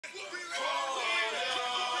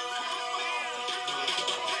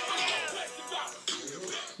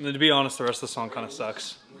And to be honest, the rest of the song kind of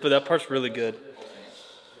sucks, but that part's really good.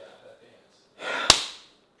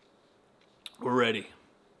 We're ready,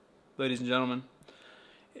 ladies and gentlemen.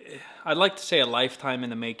 I'd like to say a lifetime in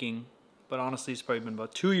the making, but honestly, it's probably been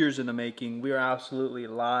about 2 years in the making. We are absolutely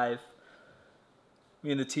live. Me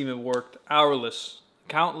and the team have worked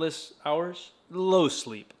countless hours, low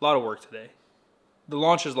sleep, a lot of work today. The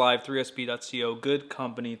launch is live, 3sb.co, good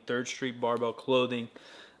company, 3rd Street Barbell Clothing.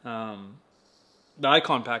 The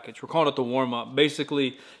icon package, we're calling it the warm-up,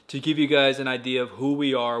 basically to give you guys an idea of who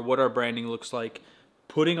we are, what our branding looks like.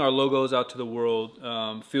 Putting our logos out to the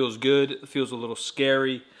world feels good, feels a little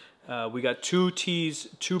scary. We got 2 tees,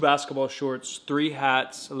 2 basketball shorts, 3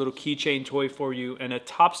 hats, a little keychain toy for you, and a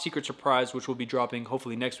top secret surprise, which will be dropping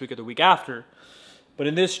hopefully next week or the week after. But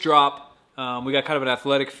in this drop, we got kind of an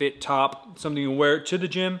athletic fit top, something you can wear to the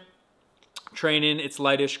gym, train in. It's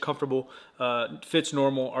lightish, comfortable, fits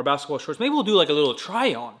normal. Our basketball shorts, maybe we'll do like a little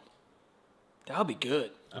try on. That would be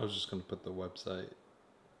good. I was just going to put the website.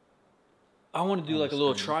 I want to do like a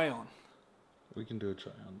little try on. We can do a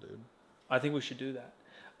try on, dude. I think we should do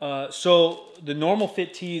that. So the normal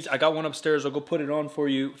fit tees, I got one upstairs. I'll go put it on for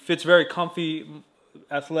you. Fits very comfy,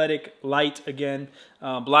 athletic, light again.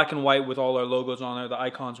 Black and white with all our logos on there, the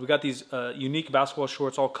icons. We got these unique basketball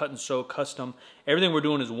shorts, all cut and sew, custom. Everything we're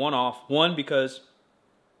doing is one-off. One, because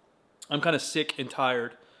I'm kind of sick and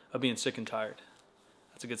tired of being sick and tired.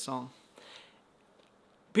 That's a good song.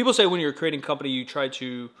 People say when you're creating a company, you try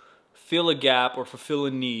to fill a gap or fulfill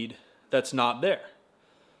a need that's not there.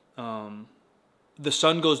 The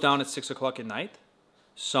sun goes down at 6 o'clock at night.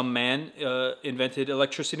 Some man invented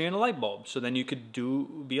electricity and a light bulb, so then you could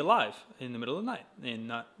be alive in the middle of the night and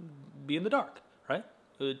not be in the dark, right?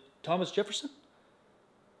 Thomas Jefferson?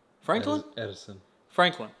 Franklin? Edison.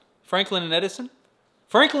 Franklin and Edison?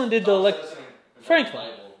 Franklin did the Franklin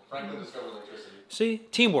discovered electricity. See?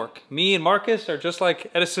 Teamwork. Me and Marcus are just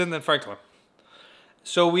like Edison and Franklin.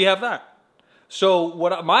 So we have that. So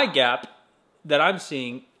what my gap that I'm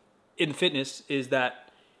seeing in fitness is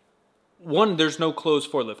that, one, there's no clothes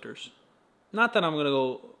for lifters. Not that I'm going to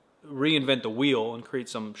go reinvent the wheel and create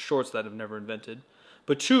some shorts that I've never invented.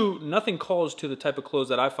 But 2, nothing calls to the type of clothes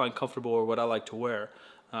that I find comfortable or what I like to wear.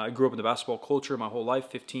 I grew up in the basketball culture my whole life,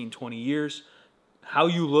 15, 20 years. How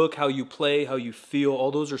you look, how you play, how you feel, all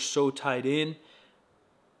those are so tied in.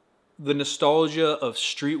 The nostalgia of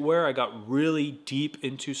streetwear, I got really deep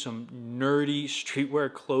into some nerdy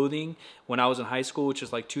streetwear clothing when I was in high school, which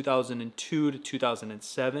is like 2002 to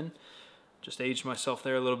 2007. Just aged myself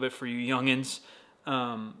there a little bit for you youngins.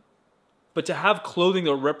 But to have clothing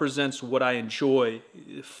that represents what I enjoy,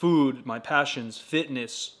 food, my passions,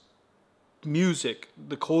 fitness, music,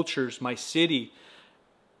 the cultures, my city,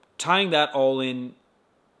 tying that all in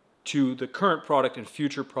to the current product and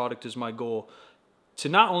future product is my goal. To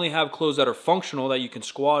not only have clothes that are functional that you can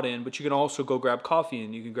squat in, but you can also go grab coffee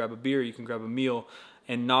in, you can grab a beer, you can grab a meal,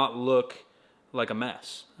 and not look like a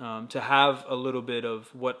mess. To have a little bit of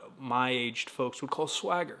what my aged folks would call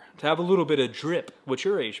swagger. To have a little bit of drip, what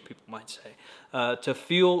your age people might say. To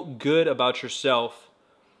feel good about yourself.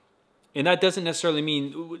 And that doesn't necessarily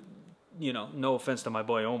mean, you know, no offense to my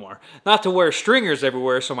boy Omar, not to wear stringers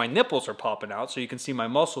everywhere so my nipples are popping out so you can see my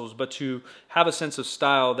muscles, but to have a sense of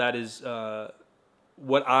style that is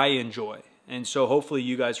what I enjoy. And so hopefully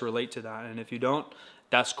you guys relate to that. And if you don't,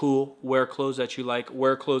 that's cool. Wear clothes that you like.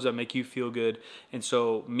 Wear clothes that make you feel good. And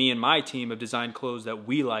so me and my team have designed clothes that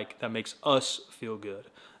we like, that makes us feel good.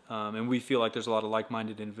 And we feel like there's a lot of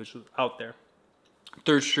like-minded individuals out there.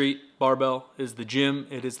 3rd Street Barbell is the gym.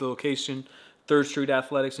 It is the location. 3rd Street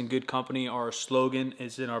Athletics and Good Company, our slogan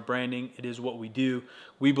is in our branding. It is what we do.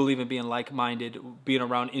 We believe in being like-minded, being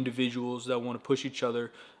around individuals that want to push each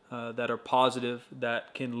other, that are positive,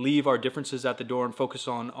 that can leave our differences at the door and focus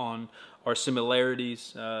on our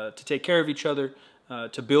similarities, to take care of each other,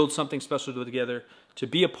 to build something special together, to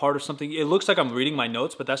be a part of something. It looks like I'm reading my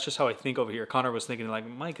notes, but that's just how I think over here. Connor was thinking like,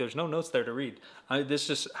 Mike, there's no notes there to read. This is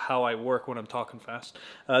just how I work when I'm talking fast.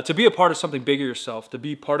 To be a part of something bigger yourself, to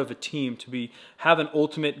be part of a team, to have an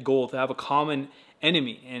ultimate goal, to have a common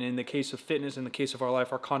enemy. And in the case of fitness, in the case of our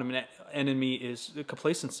life, our common enemy is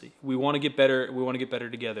complacency. We want to get better. We want to get better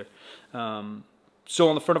together. So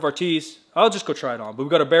on the front of our tees, I'll just go try it on. But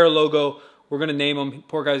we've got a bear logo. We're going to name them.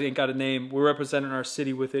 Poor guys ain't got a name. We're representing our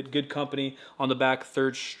city with it. Good Company on the back,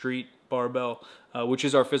 3rd Street Barbell, which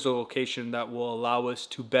is our physical location that will allow us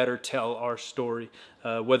to better tell our story,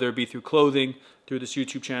 whether it be through clothing, through this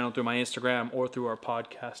YouTube channel, through my Instagram, or through our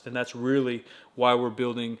podcast. And that's really why we're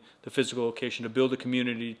building the physical location, to build a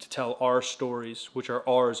community, to tell our stories, which are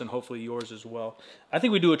ours and hopefully yours as well. I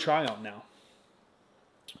think we do a try-on now.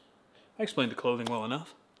 I explained the clothing well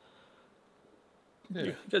enough. Yeah.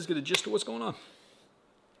 You guys get a gist of what's going on.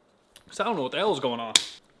 Because I don't know what the hell is going on.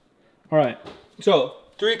 All right. So,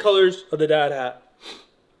 3 colors of the dad hat.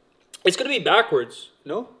 It's going to be backwards,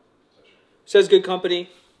 no? Says good company.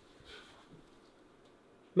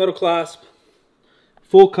 Metal clasp.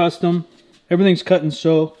 Full custom. Everything's cut and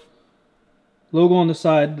sew. Logo on the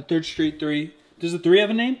side. The 3rd Street 3. Does the 3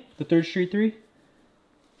 have a name? The 3rd Street 3?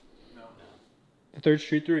 No. The 3rd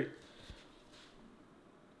Street 3.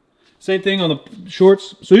 Same thing on the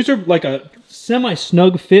shorts. So these are like a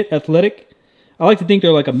semi-snug fit athletic. I like to think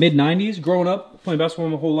they're like a mid-90s. Growing up, playing basketball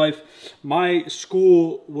my whole life, my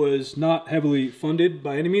school was not heavily funded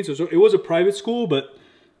by any means. It was a private school, but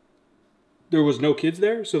there was no kids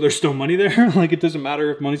there, so there's still money there. Like, it doesn't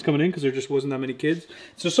matter if money's coming in because there just wasn't that many kids.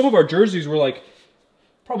 So some of our jerseys were like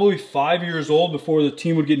probably 5 years old before the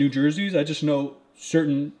team would get new jerseys. I just know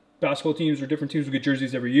certain basketball teams or different teams would get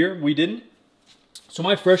jerseys every year. We didn't. So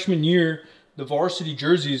my freshman year, the varsity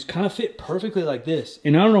jerseys kind of fit perfectly like this.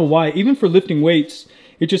 And I don't know why. Even for lifting weights,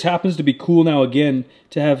 it just happens to be cool now again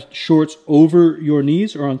to have shorts over your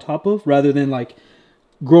knees or on top of, rather than like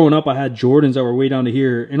growing up I had Jordans that were way down to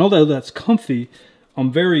here. And although that's comfy,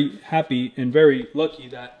 I'm very happy and very lucky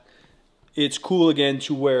that it's cool again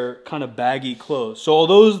to wear kind of baggy clothes. So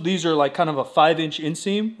although these are like kind of a 5-inch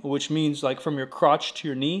inseam, which means like from your crotch to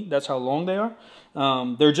your knee, that's how long they are.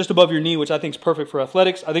 They're just above your knee, which I think is perfect for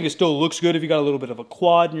athletics. I think it still looks good if you got a little bit of a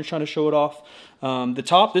quad and you're trying to show it off. The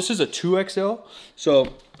top, this is a 2XL.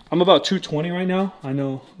 So I'm about 220 right now. I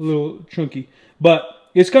know, a little chunky, but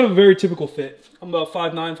it's kind of a very typical fit. I'm about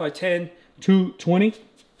 5'9", 5'10", 220.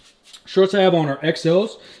 Shorts I have on are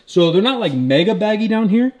XLs. So they're not like mega baggy down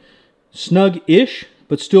here. Snug-ish,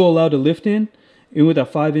 but still allowed to lift in with a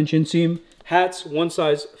 5-inch inseam. Hats, one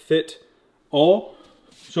size fit all.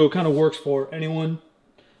 So it kind of works for anyone.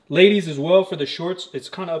 Ladies as well for the shorts. It's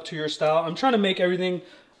kind of up to your style. I'm trying to make everything,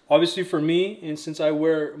 obviously for me, and since I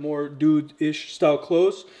wear more dude-ish style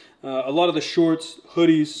clothes, a lot of the shorts,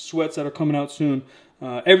 hoodies, sweats that are coming out soon,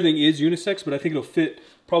 everything is unisex, but I think it'll fit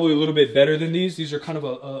probably a little bit better than these. These are kind of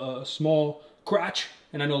a small crotch,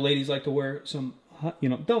 and I know ladies like to wear some, you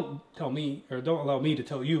know, don't tell me, or don't allow me to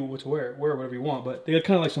tell you what to wear. Wear whatever you want, but they got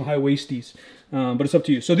kind of like some high waisties, but it's up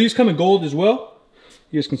to you. So these come in gold as well.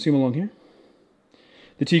 You guys can see them along here.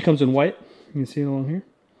 The tee comes in white. You can see it along here.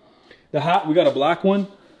 The hat, we got a black one.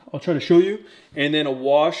 I'll try to show you. And then a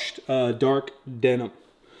washed dark denim.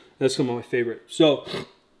 That's some of my favorite. So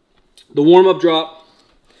the warm-up drop,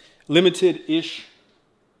 limited-ish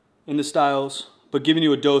in the styles, but giving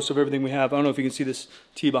you a dose of everything we have. I don't know if you can see this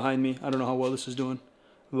tee behind me. I don't know how well this is doing,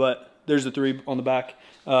 but there's the 3 on the back.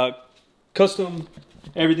 Custom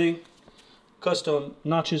everything. Custom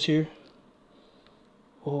notches here.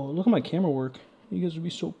 Oh, look at my camera work. You guys would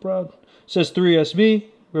be so proud. It says 3SB,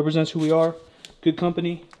 represents who we are. Good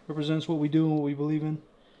company, represents what we do and what we believe in.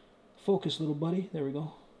 Focus, little buddy. There we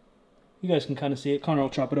go. You guys can kind of see it. Connor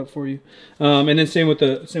will chop it up for you. And then same with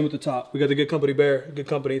the top. We got the Good Company Bear, Good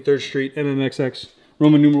Company, 3rd Street, MMXX,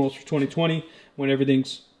 Roman numerals for 2020, when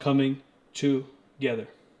everything's coming together.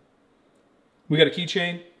 We got a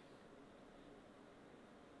keychain.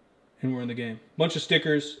 And we're in the game. Bunch of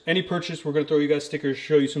stickers. Any purchase, we're going to throw you guys stickers,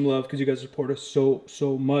 show you some love because you guys support us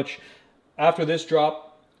so much. After this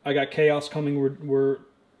drop, I got Chaos coming. We're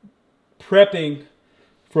prepping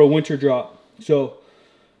for a winter drop. So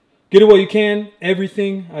get it while you can.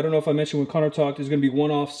 Everything, I don't know if I mentioned when Connor talked, is going to be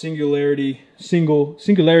one-off. Singularity.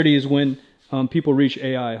 Singularity is when people reach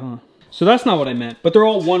AI, huh? So that's not what I meant. But they're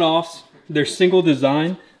all one-offs. They're single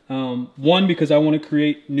design. 1, because I want to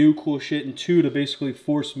create new cool shit, and 2, to basically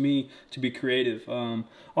force me to be creative.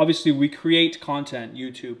 Obviously, we create content,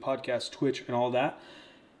 YouTube, podcasts, Twitch, and all that.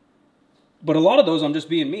 But a lot of those, I'm just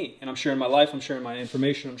being me, and I'm sharing my life, I'm sharing my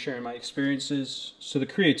information, I'm sharing my experiences. So the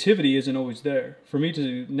creativity isn't always there. For me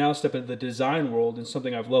to now step into the design world and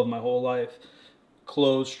something I've loved my whole life,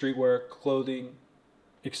 clothes, streetwear, clothing,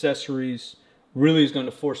 accessories, really is going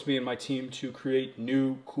to force me and my team to create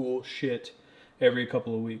new cool shit every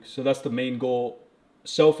couple of weeks. So that's the main goal,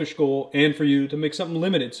 selfish goal, and for you to make something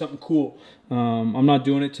limited, something cool. I'm not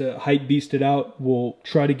doing it to hype beast it out. We'll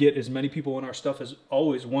try to get as many people in our stuff as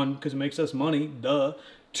always. 1, because it makes us money, duh.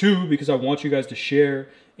 2, because I want you guys to share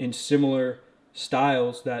in similar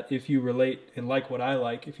styles, that if you relate and like what I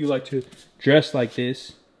like, if you like to dress like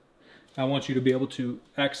this, I want you to be able to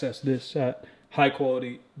access this at high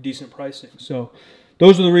quality, decent pricing. So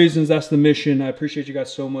those are the reasons. That's the mission. I appreciate you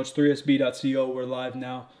guys so much. 3sb.co. We're live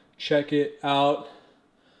now. Check it out.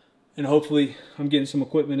 And hopefully I'm getting some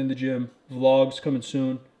equipment in the gym. Vlogs coming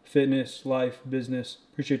soon. Fitness, life, business.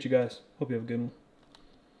 Appreciate you guys. Hope you have a good one.